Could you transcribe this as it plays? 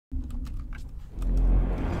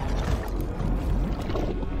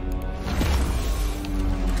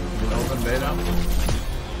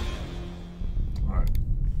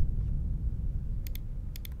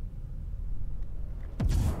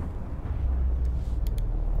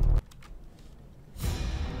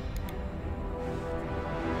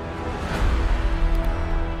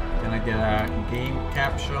Game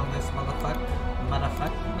capture on this motherfucker.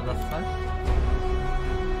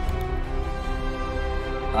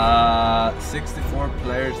 64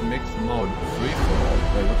 players mixed mode. Free for all.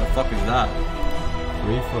 Wait, what the fuck is that?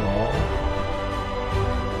 Free for all?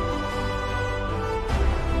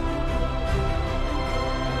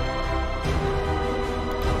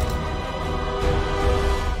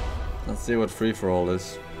 Let's see what free for all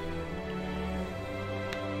is.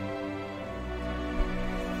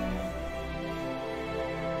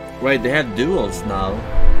 Wait, they have duels now.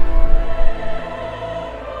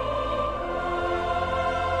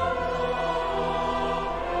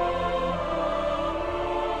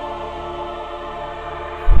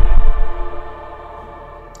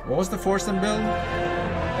 What was the Forsen build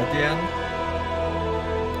at the end?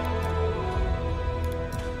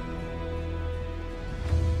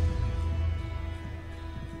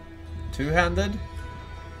 Two-handed?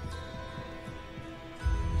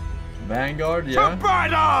 Vanguard, yeah. I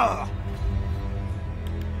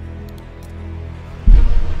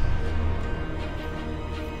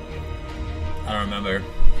don't remember.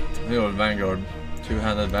 I think it was Vanguard.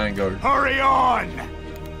 Two-handed Vanguard. Hurry on!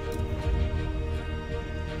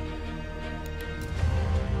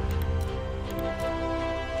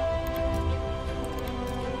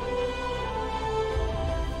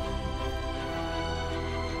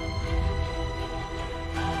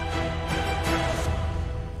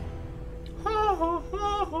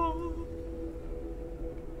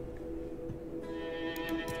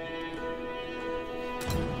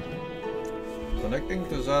 Connecting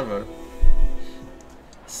to server.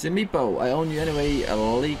 Simipo, I own you anyway.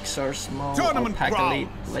 Leaks are small. Tournament Alpaca Elite,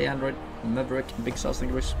 Lay Android, Maverick, Big Sauce, thank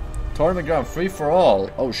you boys. Tournament ground, free for all.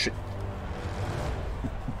 Oh shit.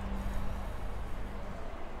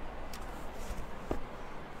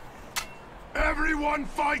 Everyone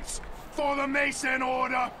fights for the Mason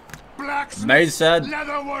Order. Blacksmiths, Mason.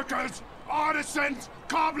 leather workers, artisans,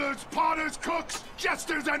 cobblers, potters, cooks,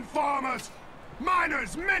 jesters, and farmers.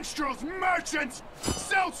 Miners, minstrels, merchants,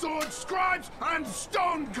 sellswords, scribes, and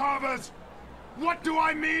stone carvers. What do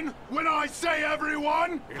I mean when I say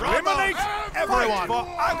everyone? Eliminate everyone for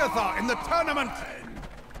Agatha in the tournament!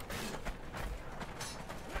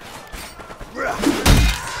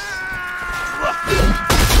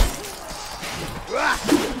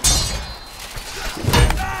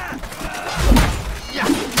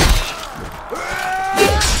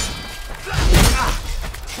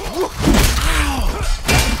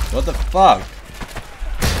 What the fuck?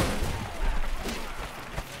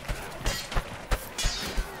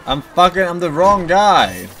 I'm the wrong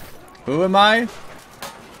guy. Who am I?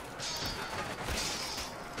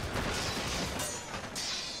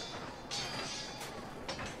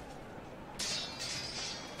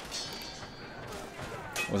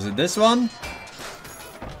 Was it this one?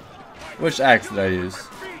 Which axe did I use?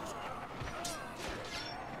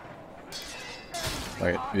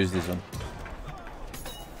 Okay, use this one.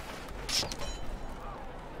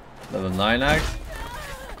 Level 9 axe.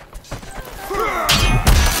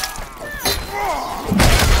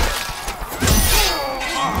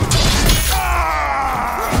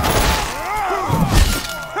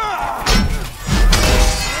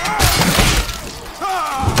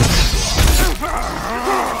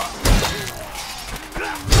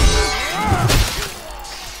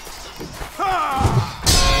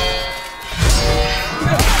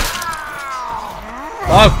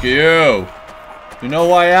 Fuck you! You know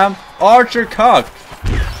who I am? Archer Cock!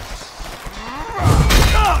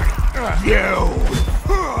 You!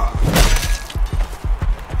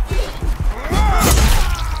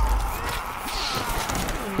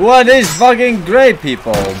 What is fucking great,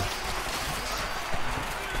 people?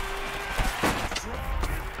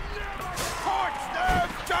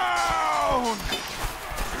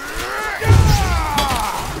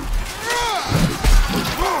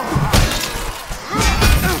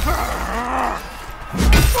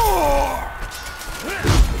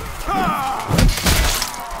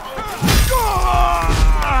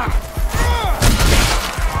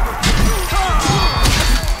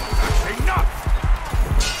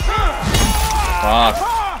 Fuck.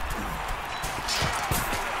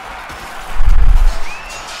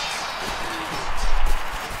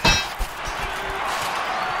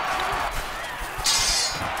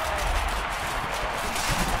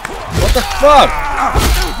 What the fuck?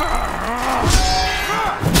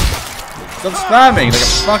 Stop spamming like a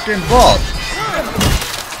fucking bot.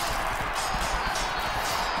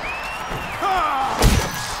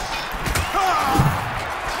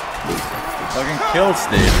 Fucking kill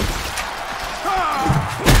Steve.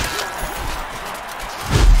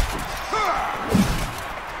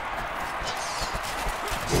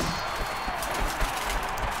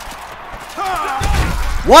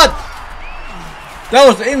 What? That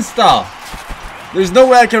was insta. There's no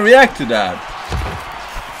way I can react to that.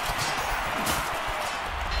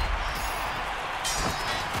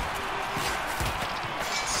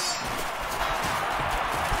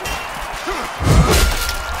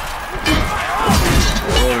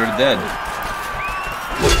 Oh, we're dead.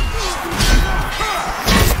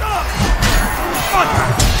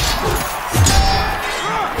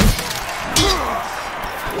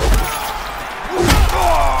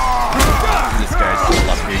 This guy's so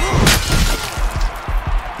lucky.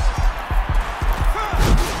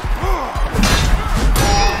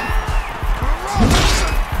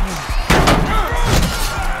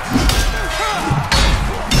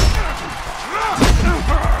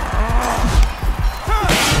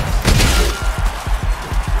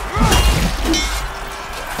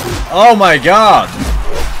 Oh my god!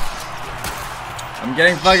 I'm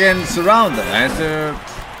getting fucking surrounded. I have to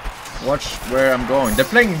watch where I'm going. They're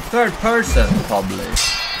playing third person, probably.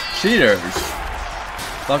 Cheaters.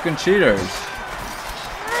 Fucking cheaters.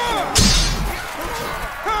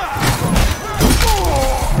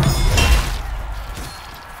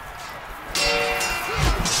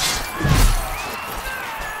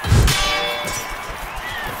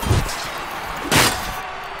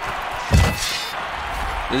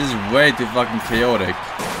 This is way too fucking chaotic.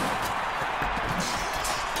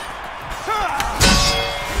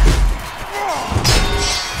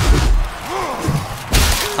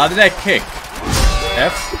 How did I kick?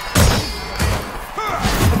 F?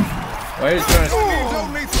 Why is there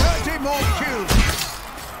Only 30 more kills.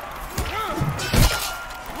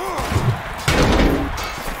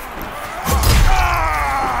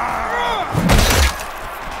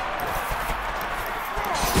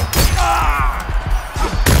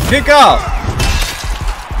 Kick off!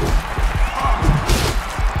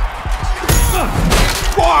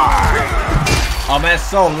 Oh man,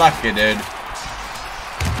 so lucky, dude.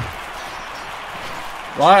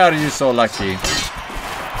 Why are you so lucky?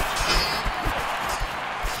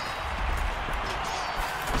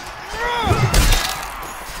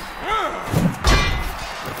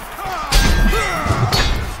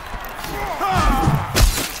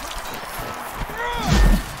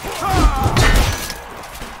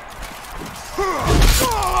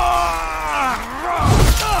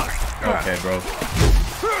 Okay, bro.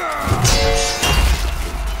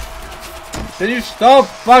 Did you stop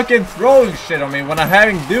fucking throwing shit on me when I'm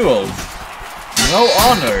having duels? No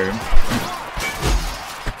honor.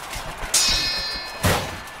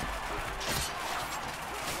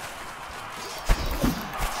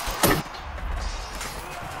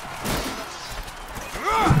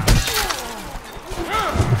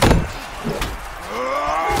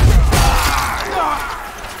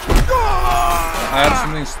 I have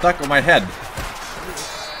something stuck on my head.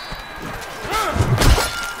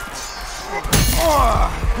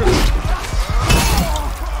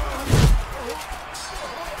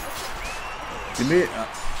 Give me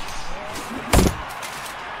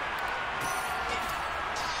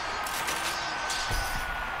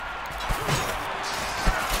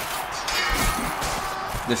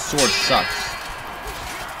this sword sucks.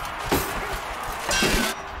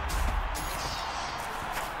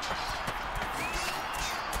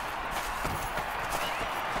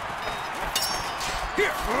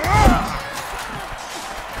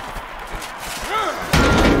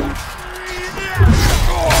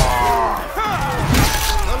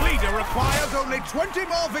 The leader requires only 20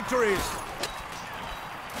 more victories.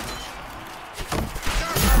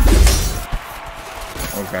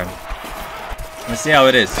 Okay. Let's see how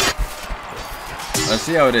it is. Let's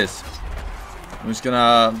see how it is. I'm just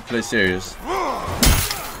gonna play serious.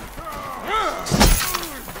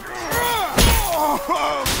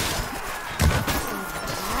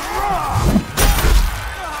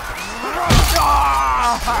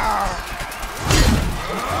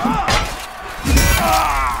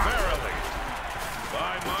 Verily,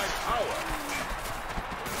 by my power,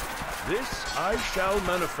 this I shall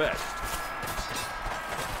manifest.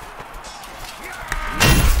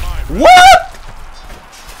 What?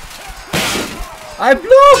 I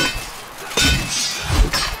blocked.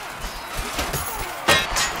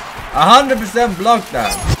 100% blocked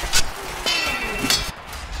that.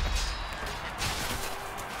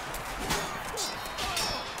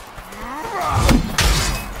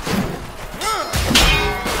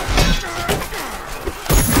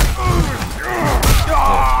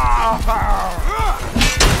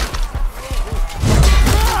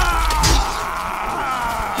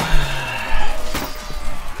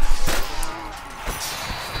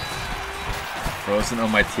 Forsen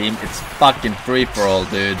on my team, it's fucking free for all,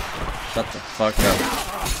 dude. Shut the fuck up.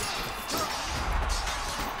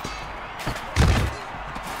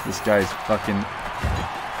 guy is fucking...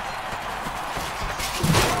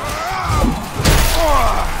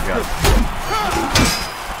 God.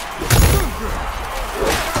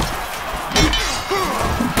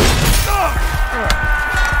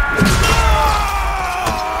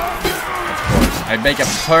 I make a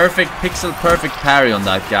pixel perfect parry on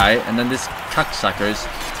that guy, and then this cocksucker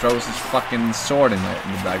throws his fucking sword in the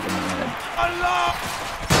back of my head.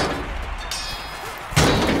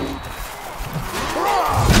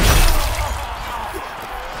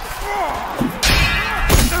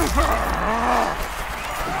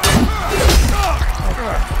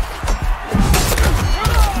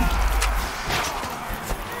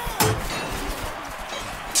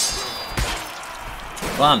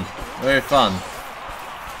 Fun, very fun.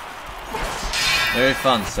 Very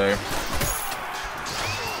fun, sir.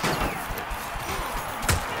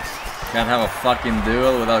 Can't have a fucking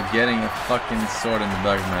duel without getting a fucking sword in the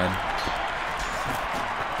back of my head.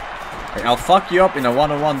 Okay, I'll fuck you up in a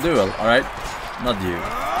one-on-one duel, alright? Not you.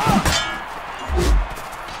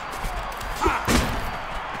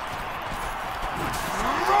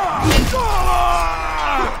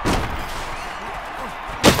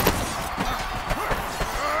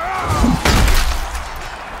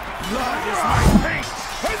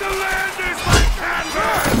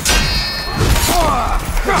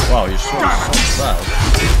 Wow, you're so fast.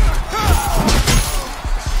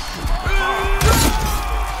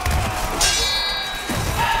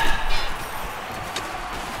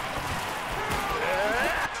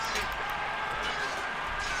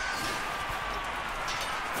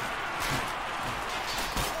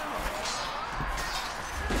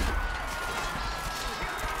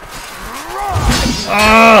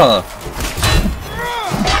 Ah!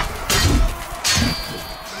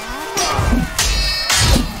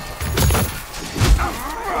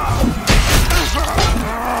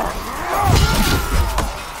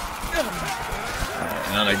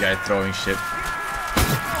 Another guy throwing shit.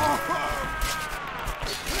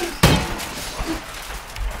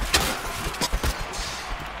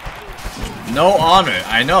 No honor,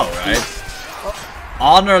 I know, right?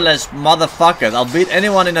 Honorless motherfuckers. I'll beat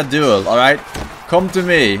anyone in a duel, alright? Come to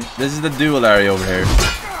me. This is the duel area over here.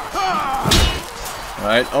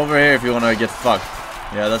 Alright, over here if you wanna get fucked.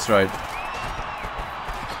 Yeah, that's right.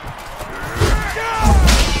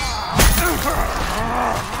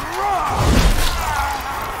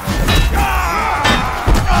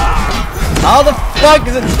 How the fuck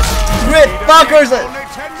is it? Great fuckers!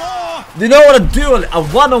 Do you know what a duel? A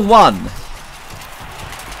one-on-one.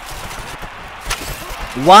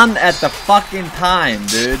 One at the fucking time,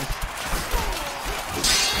 dude.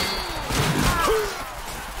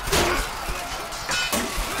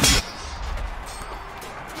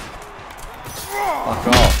 Fuck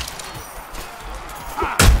off.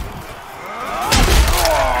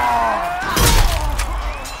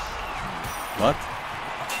 What?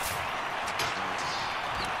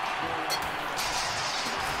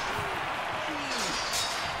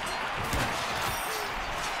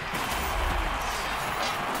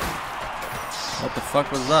 What the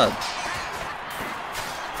fuck was that?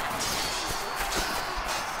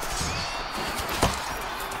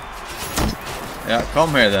 Yeah,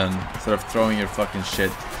 come here then, instead of throwing your fucking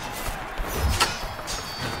shit.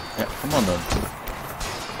 Yeah, come on then.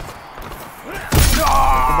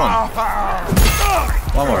 Come on.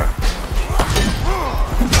 One more.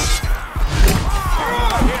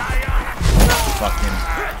 Fucking.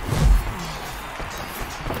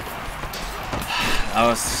 I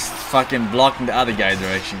was fucking blocking the other guy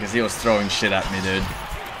direction because he was throwing shit at me, dude.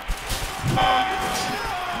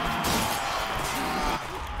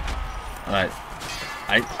 Alright.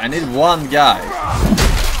 I need one guy.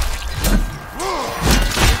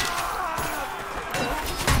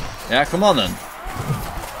 Yeah, come on then.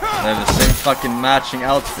 They have the same fucking matching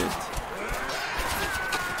outfit.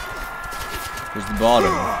 Where's the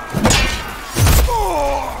bottom?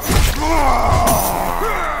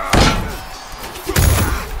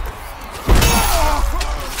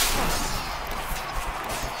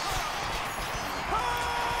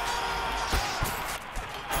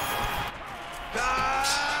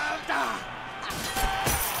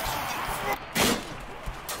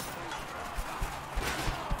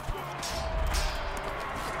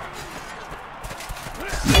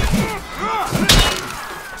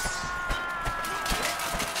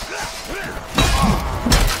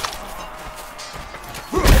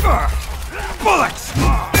 Bullets!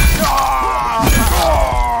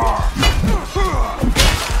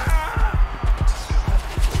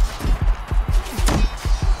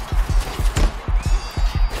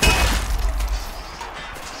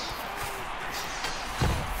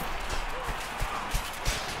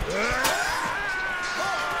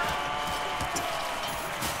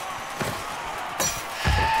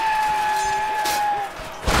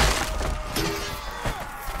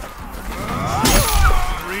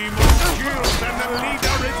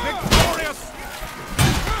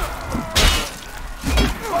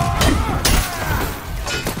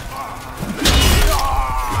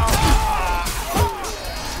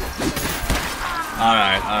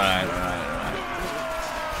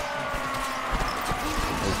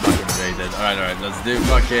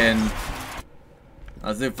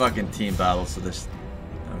 Let's do fucking team battle so this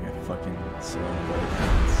don't get fucking surrounded by the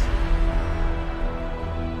cannons.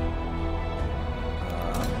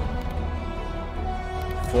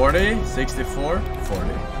 40, 64, 40.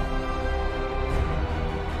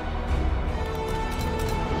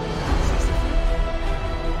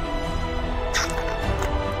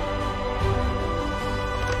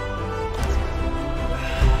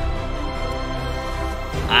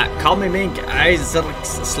 Call me Mink, Isaac,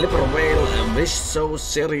 Slipper Whale, and Wish So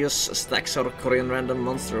Serious, Stacks or Korean Random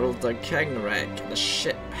Monster of the Kagnarak, the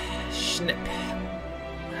ship, Snip,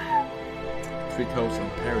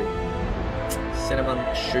 3000 Perry, Cinnamon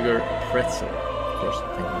Sugar Pretzel, of course,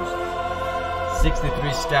 thank you.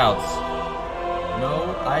 63 scouts.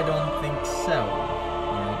 No, I don't think so.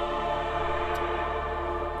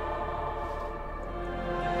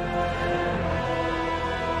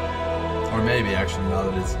 Or maybe actually now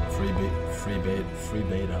that it's free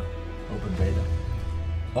beta, open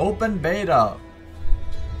beta.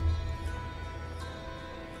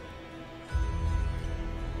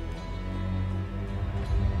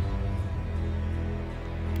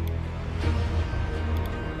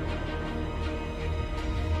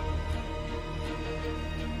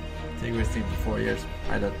 Take this thing for 4 years.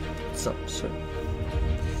 I don't. So.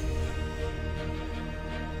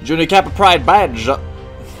 Junior Kappa Pride badge.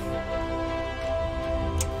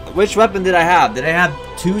 Which weapon did I have? Did I have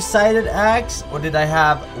two-sided axe or did I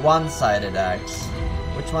have one-sided axe?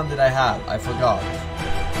 Which one did I have? I forgot.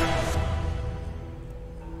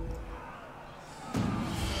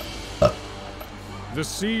 The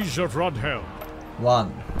Siege of Rodhelm.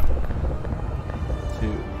 1,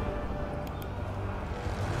 2.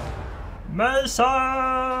 Missile!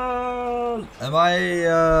 Am I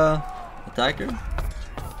Attacker?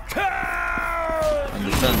 And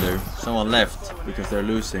defender. Someone left because they're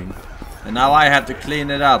losing. And now I have to clean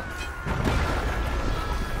it up.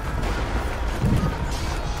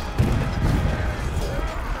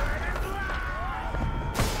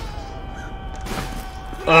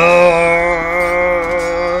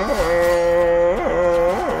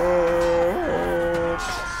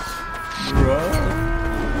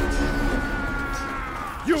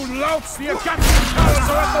 You louts! The Agatha towers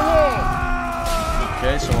are at the wall!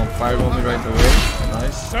 Okay, someone fireball me right away.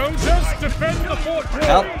 Nice. Soldiers, defend the fortress!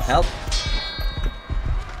 Help!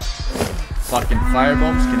 Fucking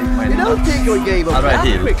firebombs can eat my nuts. You don't take your game up How do I that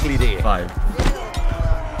heal? quickly, dear. 5.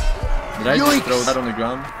 Did I just throw that on the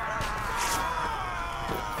ground?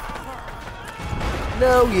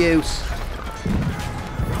 No use.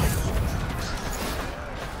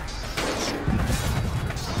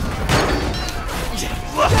 Get him!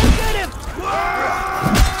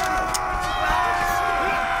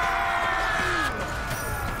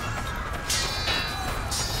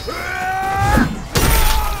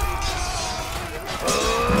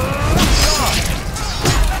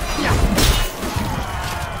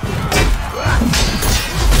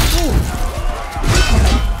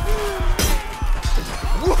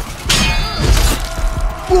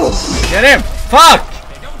 Get him! Fuck!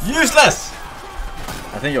 useless?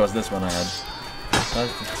 I think it was this one I had.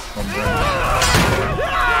 That's from Brand.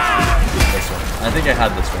 This one. I think I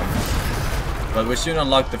had this one. But we soon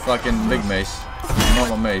unlock the fucking big mace.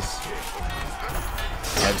 Normal mace.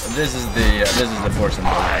 This is the Forsen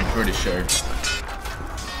one, I'm pretty sure.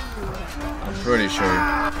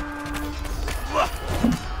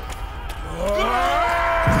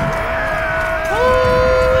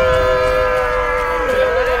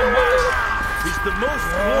 He's the most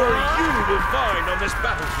glory you will find on this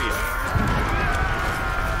battlefield.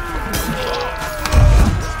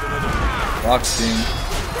 Boxing.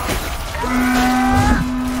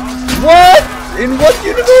 What? In what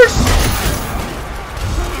universe?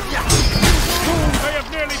 They have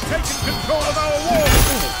nearly taken control of our wall.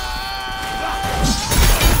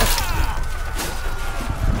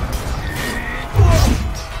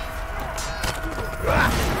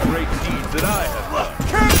 Great deeds that I have done.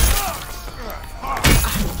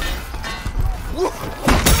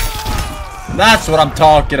 That's what I'm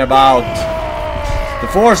talking about. The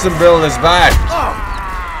Forsen build is back.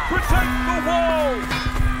 Protect the wall.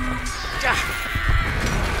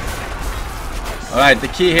 Alright, the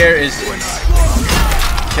key here is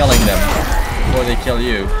killing them before they kill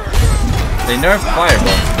you. They nerfed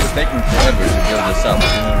firebombs. It's taking forever to build this up.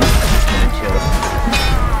 It's gonna kill us.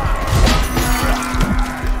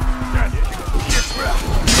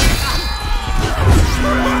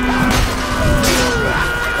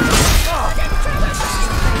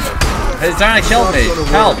 He's trying to kill me.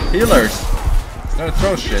 Help, healers. He's trying to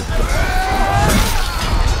throw shit.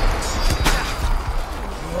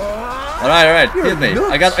 Alright, hit me.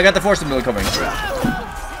 I got the Forsen build coming.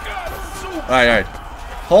 Alright.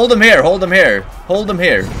 Hold him here, hold him here. Hold him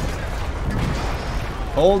here.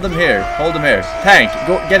 Hold him here. Hold him here. Tank,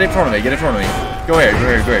 go get in front of me, get in front of me. Go here, go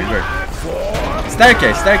here, go here, go here.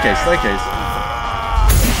 Staircase, staircase, staircase.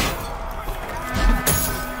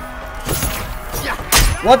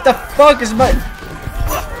 What the fuck is my...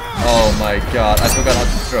 Oh my god, I forgot how to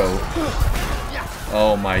throw.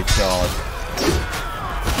 Oh my god.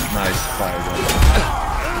 Nice fire.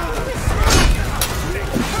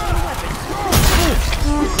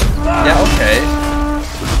 Yeah, okay.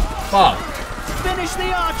 Fuck. Finish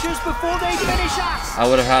the archers before they finish us. I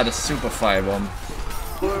would have had a super firebomb.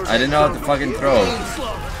 I didn't know how to fucking throw.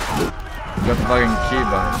 Got the fucking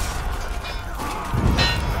keybind.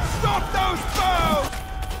 Stop those bows!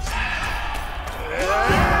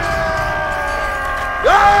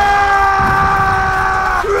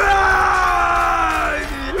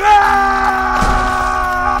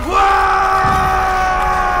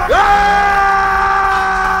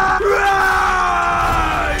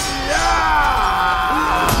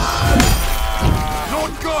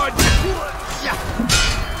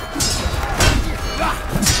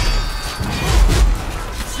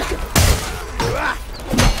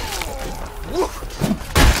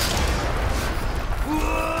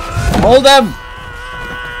 Hold them!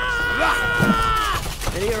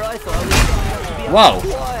 Wow.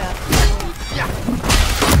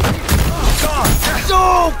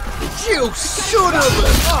 Oh, you son of a...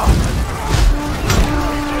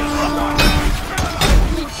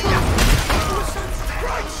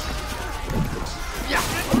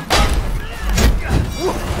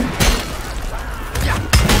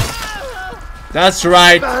 That's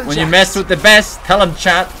right. When you mess with the best, tell them,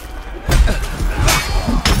 chat.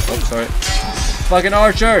 Oh, sorry. Fucking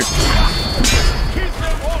archers.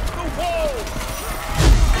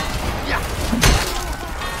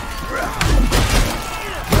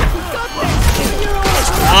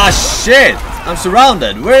 Ah shit! I'm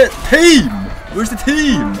surrounded. Where's the team? Where's the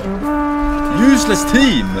team? Useless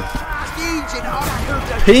team.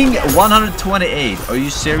 Ping 128. Are you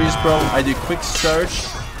serious, bro? I do quick search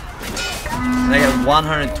and I get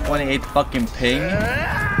 128 fucking ping.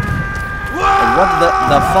 What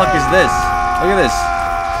the fuck is this? Look at this.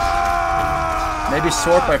 Maybe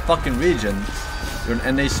sort by fucking region. You're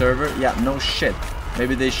an NA server? Yeah, no shit.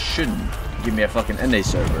 Maybe they shouldn't give me a fucking NA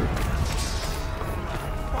server.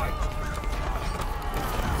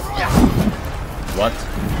 What?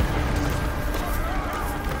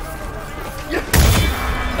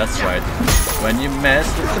 That's right. When you mess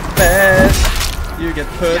with the best, you get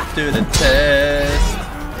put to the test.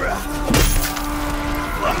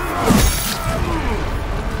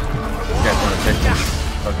 You guys wanna take this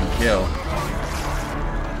fucking kill.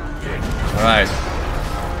 Alright.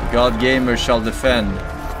 God Gamer shall defend.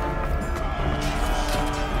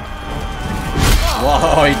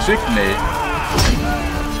 Wow, he tricked me.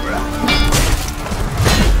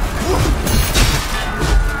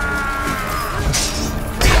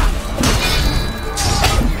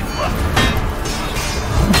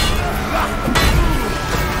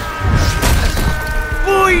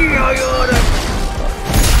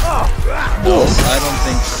 No, I don't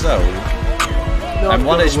think so. I'm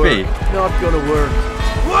 1 HP. Not gonna work.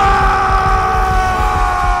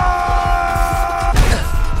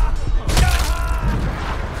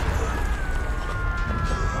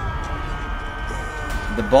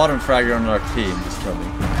 The bottom fragger on our team is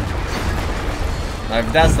coming. Now,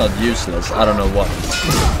 if that's not useless, I don't know what is.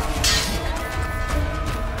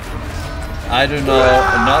 I do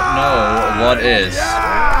not know what is.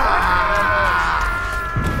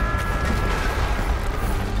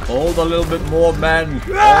 Hold a little bit more, man.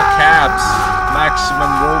 All caps.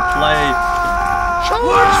 Maximum roleplay.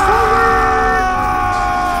 Charge forward!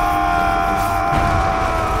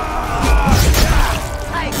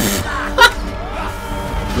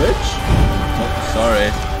 Bitch. Oh,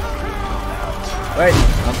 sorry. Wait,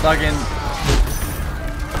 I'm fucking...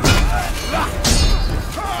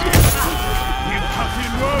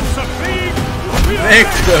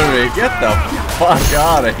 Victory! Get the fuck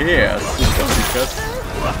out of here!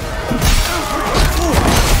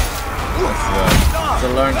 That's right. To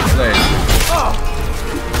learn to play.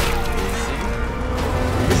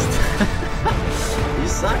 You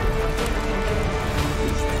suck.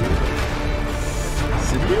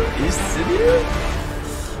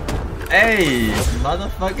 Hey,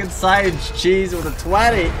 motherfucking science cheese with a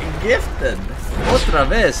 20 gifted. Otra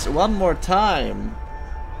vez, one more time.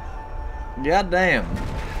 God damn.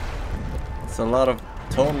 It's a lot of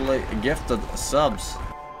totally gifted subs.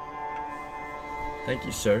 Thank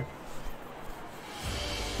you, sir.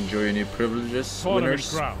 Enjoy your new privileges. Tournament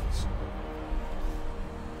Winners. grounds.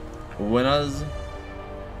 Winners.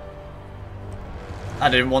 I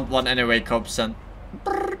didn't want one anyway, Cobson.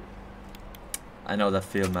 I know that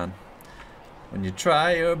feel, man. When you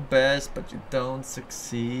try your best, but you don't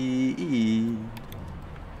succeed.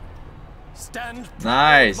 Stand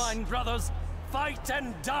Nice. mine brothers. Fight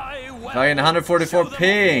and die well. Playing 144 Show them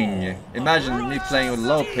ping. all. Imagine me playing with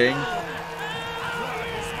low ping.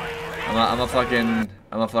 I'm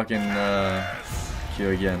a fucking queue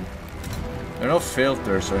again. There are no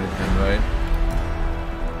filters or anything, right?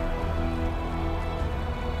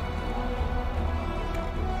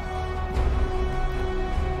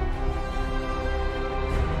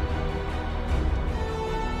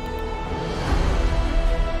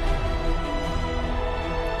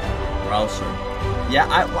 Browser. Yeah,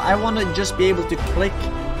 I want to just be able to click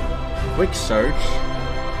quick search,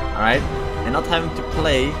 alright, and not having to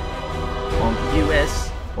play on US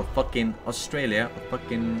or fucking Australia or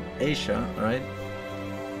fucking Asia, alright?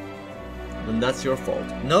 Then that's your fault.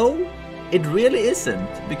 No, it really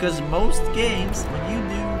isn't, because most games, when you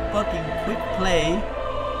do fucking quick play,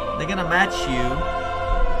 they're gonna match you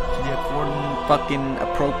to the according fucking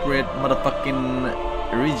appropriate motherfucking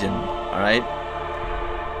region, alright?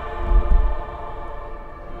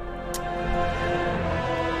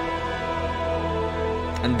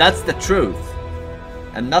 And that's the truth.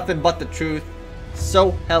 And nothing but the truth.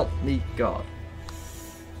 So help me God.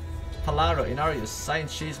 Palaro in Arius,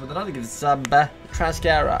 Science Cheese with another gift sub.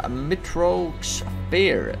 Transcara, Mitrox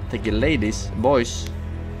Beer. Thank you, ladies, boys.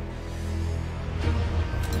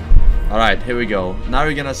 Alright, here we go. Now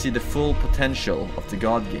we're gonna see the full potential of the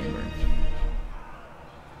God Gamer.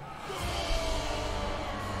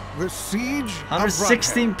 The siege.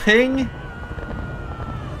 116 ping.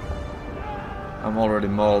 I'm already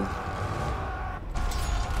mauled.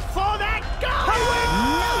 For that guy!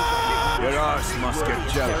 Your arse must get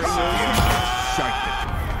jealous. Shite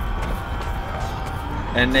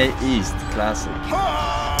NA East Classic.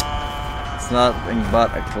 It's nothing but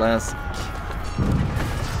a classic.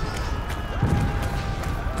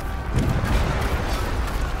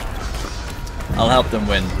 I'll help them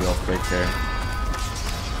win real quick here.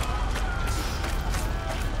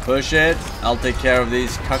 Push it. I'll take care of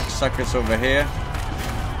these cocksuckers over here.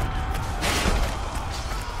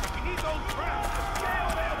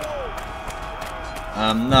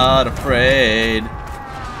 I'm not afraid.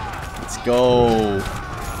 Let's go.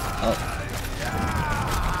 Oh.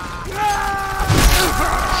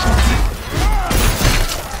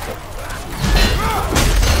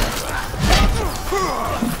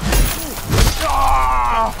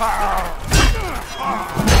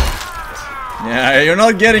 Yeah, you're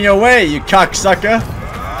not getting away, you cocksucker.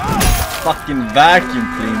 Fucking vacuum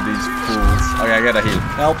clean these fools. Okay, I gotta heal.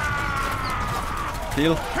 Help.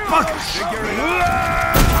 Heal. Fuck.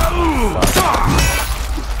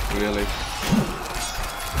 Really?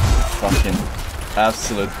 Fucking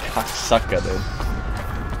absolute cocksucker, dude.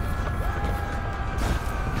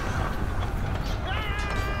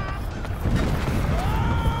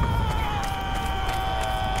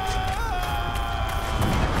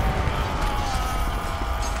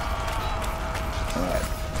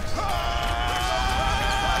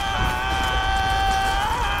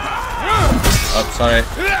 Oh, sorry. I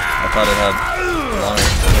thought it had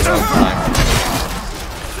a long time.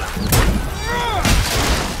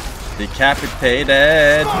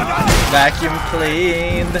 Decapitated. Vacuum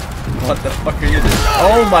cleaned. What the fuck are you doing?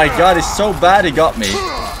 Oh my god, he's so bad he got me.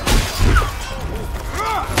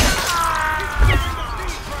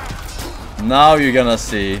 Now you're gonna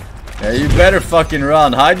see. Yeah, you better fucking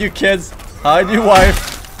run. Hide you kids. Hide your wife.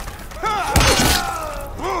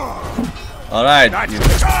 Alright, you. What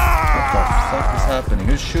the fuck is happening?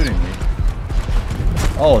 Who's shooting me?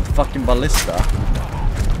 Oh, the fucking ballista.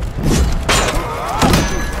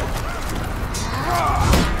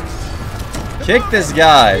 Kick this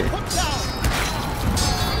guy.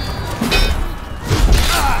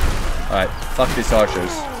 Alright, fuck these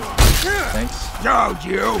archers. Thanks. Yo,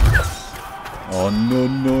 you! Oh no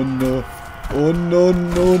no no. Oh no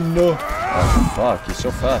no no. Oh fuck, he's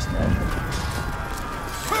so fast, man.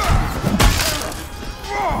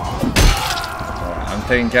 I'm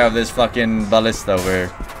taking care of this fucking ballista over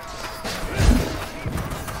here.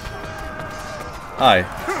 Hi.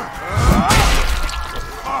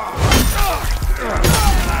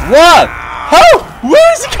 What? How?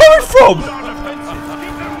 Where is he coming from?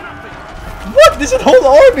 What? There's a whole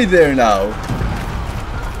army there now.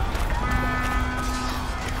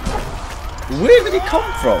 Where did he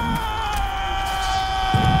come from?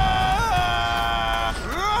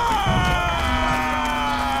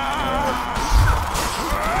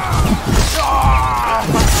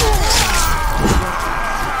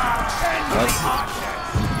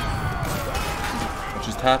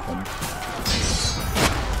 happened?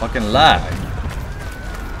 Fucking lag.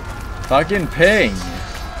 Fucking ping.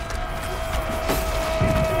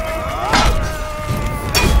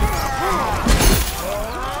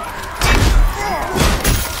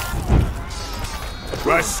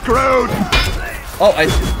 We're screwed! Oh,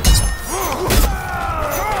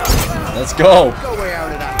 let's go! Go way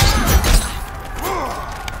out of that.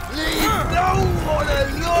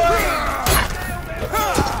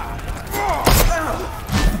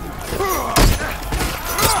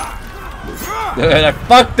 Dude, I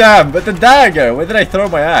fucked them with the dagger! Where did I throw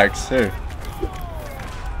my axe? Here.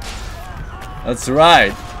 That's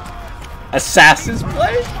right. Assassin's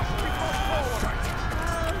Blade?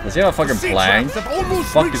 Does he have a fucking plank? What the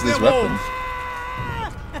fuck is this weapon?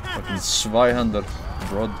 Fucking Zweihander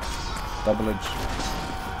Broad Double Edge.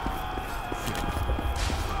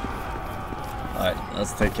 Alright,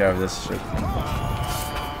 let's take care of this shit.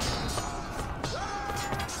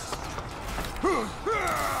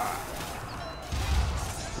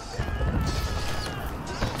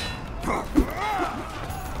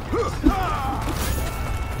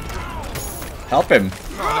 Help him!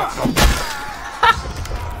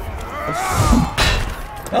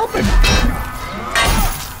 Help him!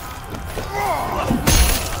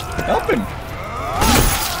 Help him!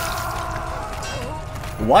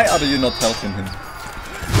 Why are you not helping him?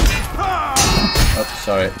 Oh,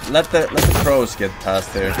 sorry. Let the pros get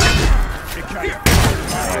past here.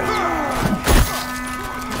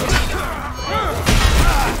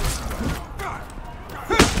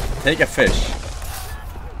 Take a fish.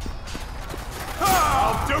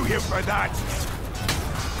 I'll do you for that!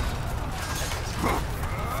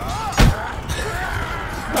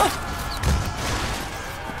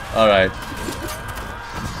 Alright.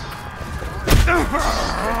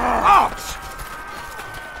 Ouch!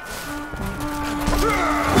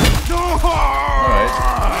 Alright.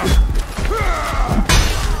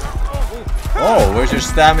 Oh, where's your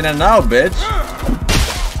stamina now, bitch?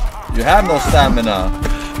 You have no stamina.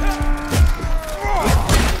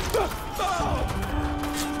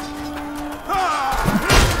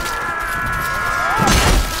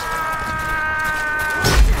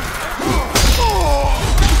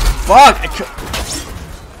 Fuck!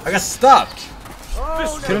 I got stuck.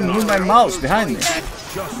 Couldn't move my mouse behind me.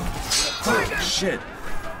 Shit.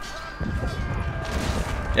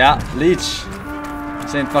 Yeah, leech.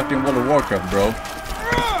 This ain't fucking World of Warcraft, bro.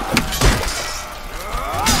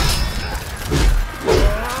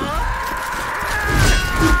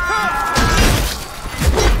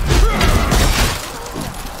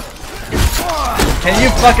 Can you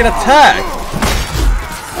fucking attack?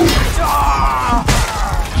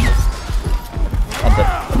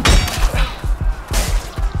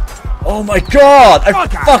 Oh my god! I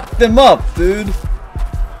fucked them up, dude!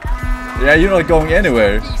 Yeah, you're not going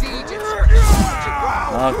anywhere.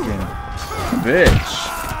 Fucking bitch.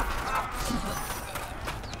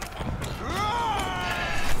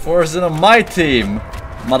 Forsen on my team,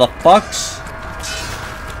 motherfucks.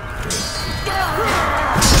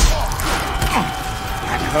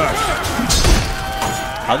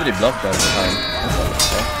 How did he block that time?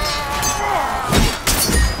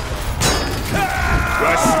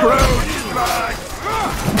 We're screwed!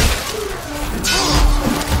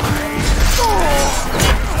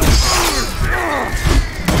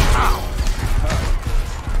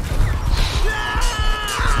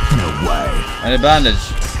 No way. Any bandage?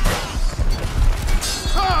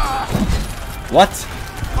 What?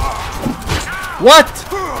 What?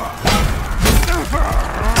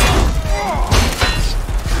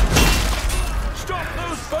 Stop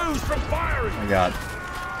those bows from firing! Oh my god.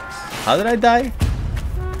 How did I die?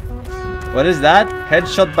 What is that?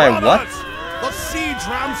 Headshot by what? The siege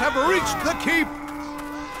rams have reached the keep!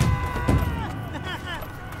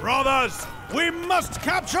 Brothers, we must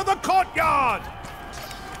capture the courtyard!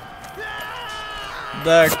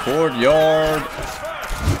 The courtyard.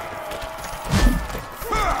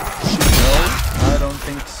 No, I don't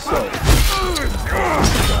think so.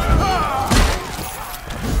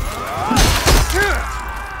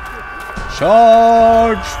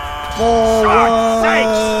 Charge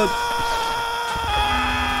forward!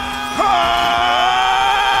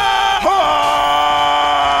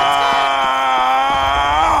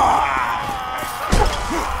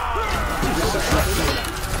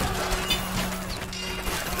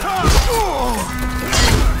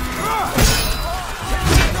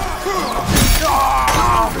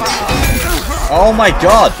 Oh my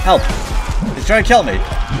god, help! He's trying to kill me.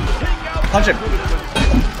 Punch him.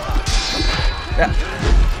 Yeah.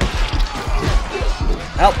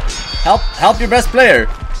 Help! Help! Help your best player!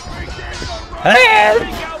 Help!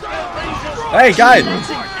 Hey, guys!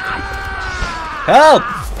 Help!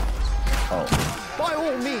 Oh. By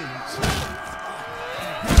all means.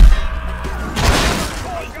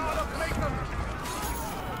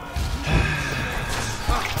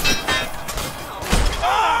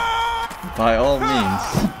 By all means.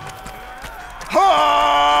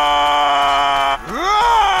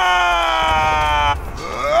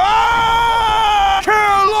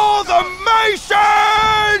 Kill all the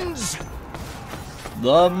Masons!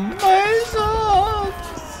 The Masons!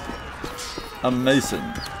 A Mason.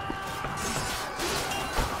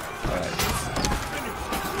 Alright.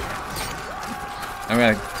 I'm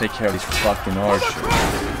gonna take care of these fucking archers.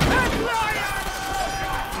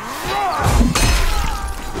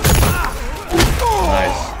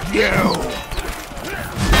 Nice.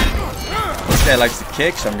 This guy likes to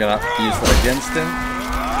kick, so I'm gonna use that against him.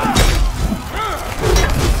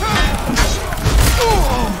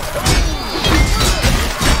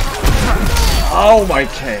 Oh my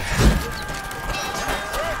god.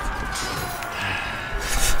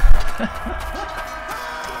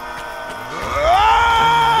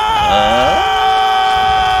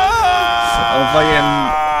 I'm fucking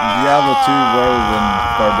Diablo 2 Whirlwind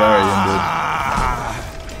Barbarian, dude.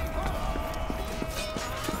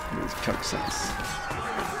 These cucksucks.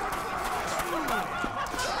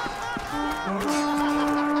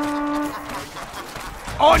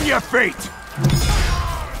 On your feet!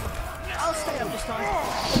 I'll stay up this time.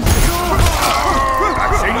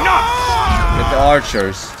 That's enough! Get the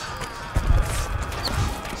archers.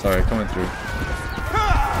 Sorry, coming through.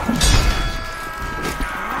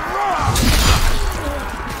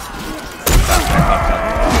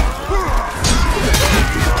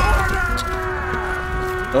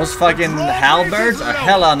 Those fucking halberds are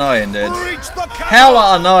hella annoying, dude.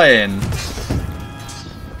 Hella annoying.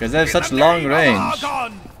 Because they have such long range.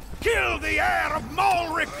 Kill the heir of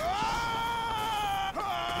Malric!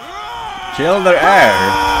 Kill their heir.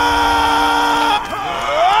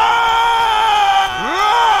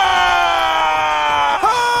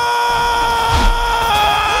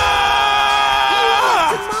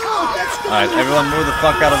 Alright, everyone move the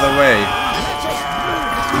fuck out of the way.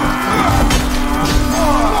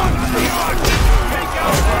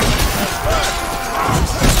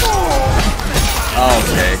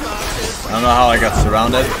 Okay. I don't know how I got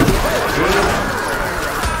surrounded.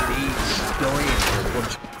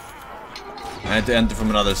 I had to enter from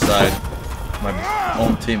another side. My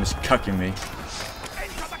own team is cucking me.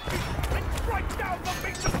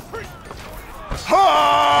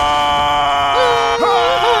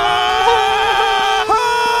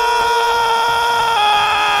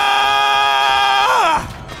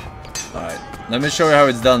 Alright, let me show you how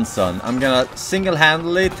it's done, son. I'm gonna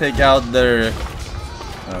single-handedly take out their...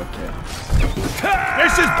 Okay.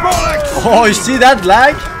 This is bollocks! Oh, you see that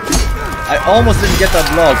lag? I almost didn't get that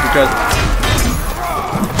block because...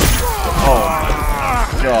 Oh my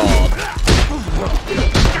god.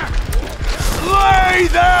 Lay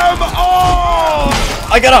them on!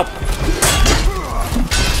 I got up!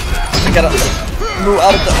 I gotta move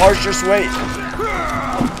out of the archer's way.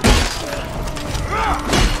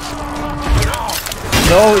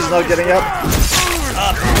 No, he's not getting up.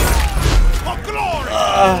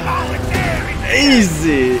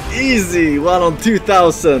 Easy, easy. 1 on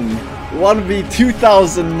 2,000. 1v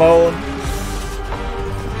 2,000 Moan.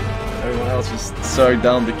 Everyone else just surged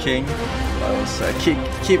down the king. I was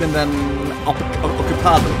keeping them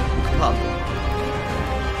occupado.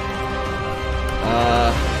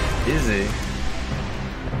 Easy.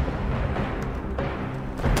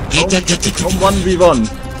 Come 1v1.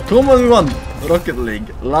 Come 1v1. Rocket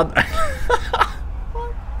League. Lad.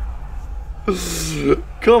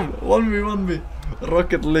 Come 1v1v.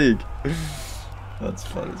 Rocket League. That's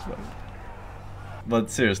funny as fuck.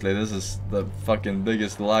 But seriously, this is the fucking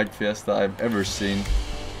biggest lag fiesta I've ever seen.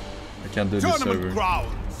 I can't do this server.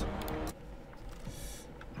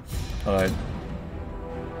 Alright.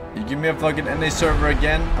 You give me a fucking NA server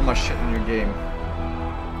again, I'm gonna shit in your game.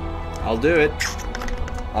 I'll do it.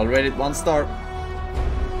 I'll rate it 1 star.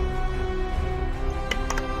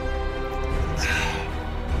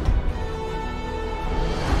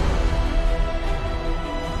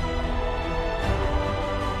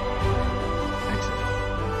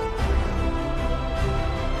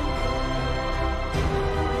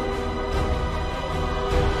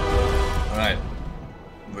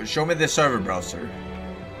 Show me the server browser.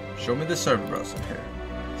 Show me the server browser here.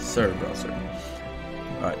 Server browser.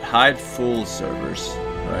 Alright, hide full servers.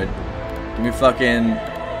 Alright. Give me fucking...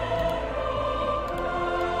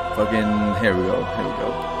 Here we go. Here we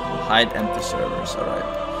go. Hide empty servers. Alright.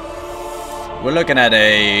 We're looking at a...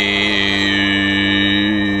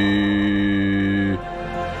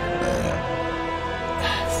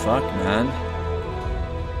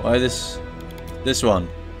 Why this one?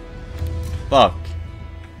 Fuck.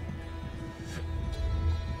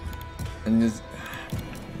 And this.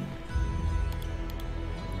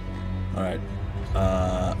 Alright.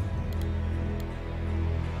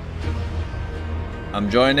 I'm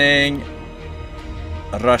joining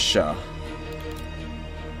Russia.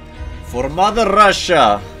 For Mother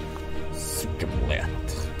Russia!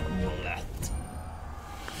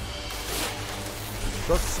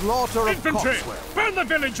 The slaughter of Infantry! Coxwell. Burn the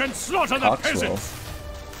village and slaughter the Coxwell. peasants!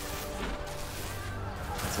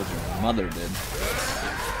 That's what your mother did.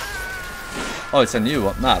 Oh, it's a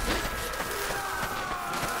new map.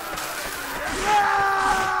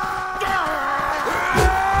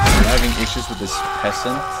 I'm having issues with this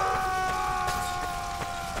peasant.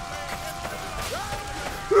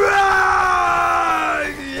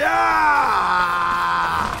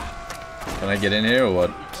 Can I get in here or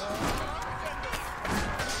what?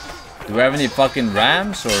 Do we have any fucking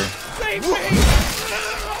rams or? Are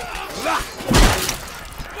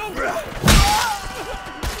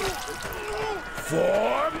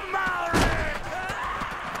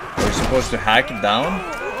we supposed to hack it down?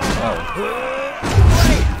 Oh.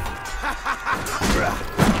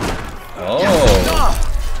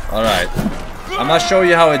 Oh. Alright. I'm gonna show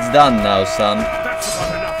you how it's done now, son.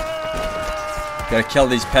 Gotta kill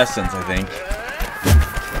these peasants, I think.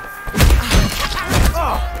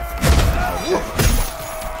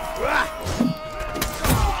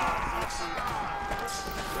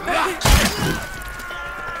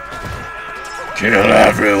 Kill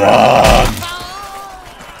everyone!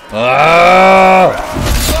 Ah!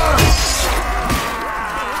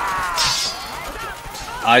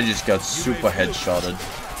 I just got super headshotted.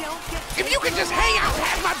 If you can just hang out,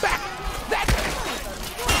 have my back.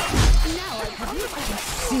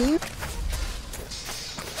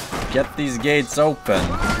 Get these gates open.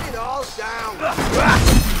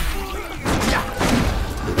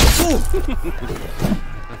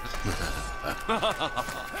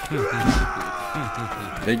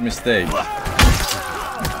 Big mistake.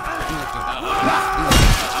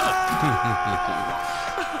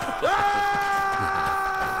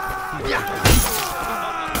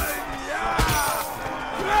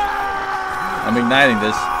 I'm igniting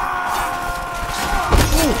this.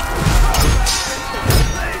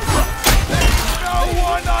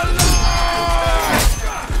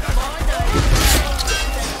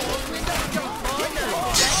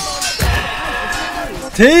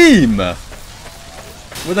 Team!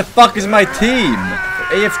 Where the fuck is my team?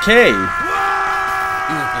 AFK.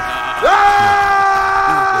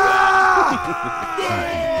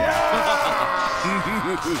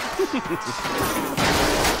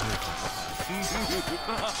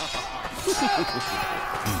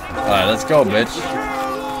 Alright, let's go, bitch.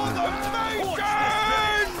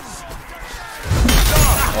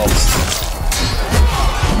 Oh.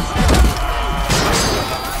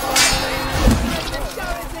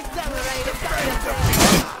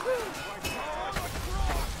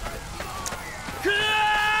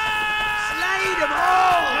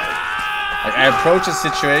 Like, I approach a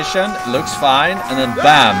situation, it looks fine, and then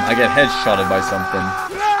bam, I get headshotted by something.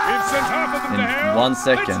 In 1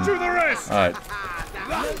 second. Alright.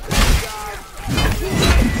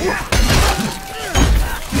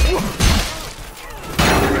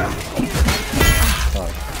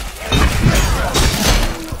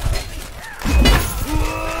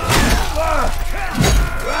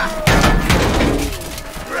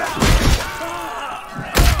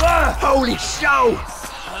 Holy show!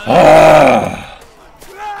 Ah.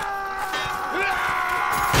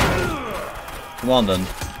 Come on then.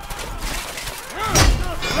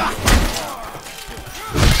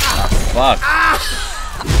 Fuck.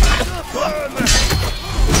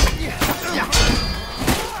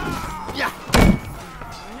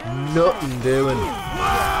 Nothing doing.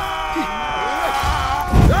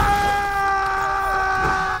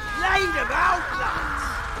 Laid about,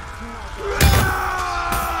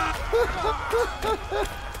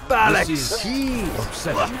 Alex is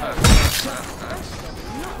upset.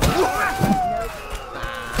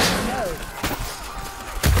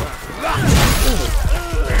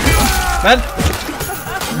 Man!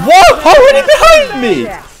 What? How are they behind me?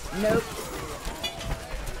 Nope.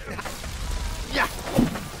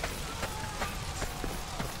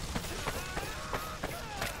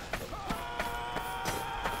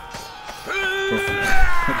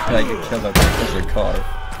 I can kill that special car.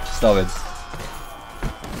 Stop it.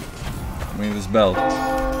 Ring this bell.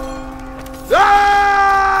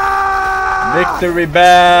 Victory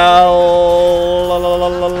bell!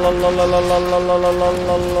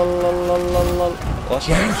 What?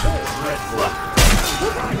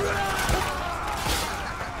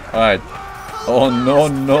 Alright. Oh no,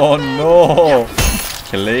 no, no!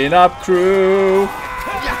 Clean up, crew!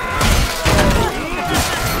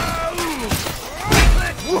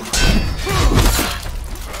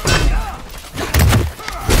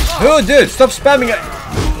 Oh, dude, stop spamming it!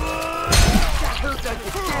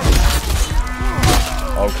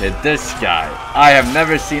 Okay, this guy. I have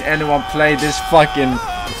never seen anyone play this fucking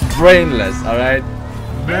brainless, alright?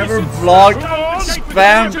 Never block,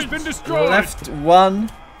 spam, left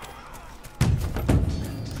one.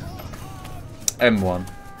 M1.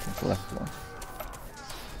 That's left one.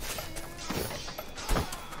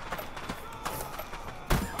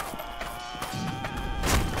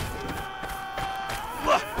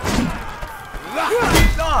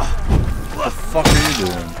 What the fuck are you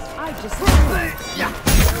doing?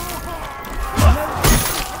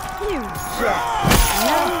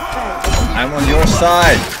 I'm on your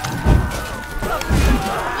side.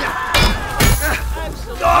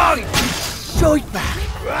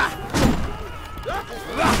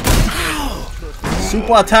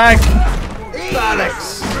 Super attack.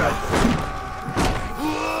 Alex.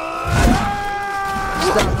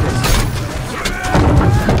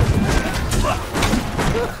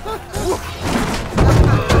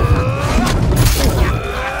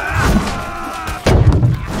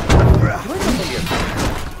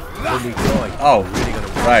 Oh,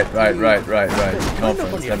 right.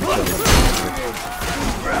 Conference, let me show you.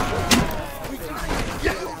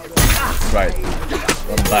 Right,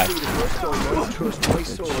 I'm back.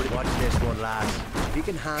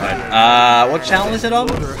 Right. What channel is it on?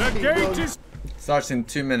 Starts in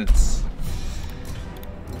 2 minutes.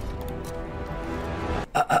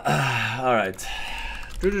 Alright.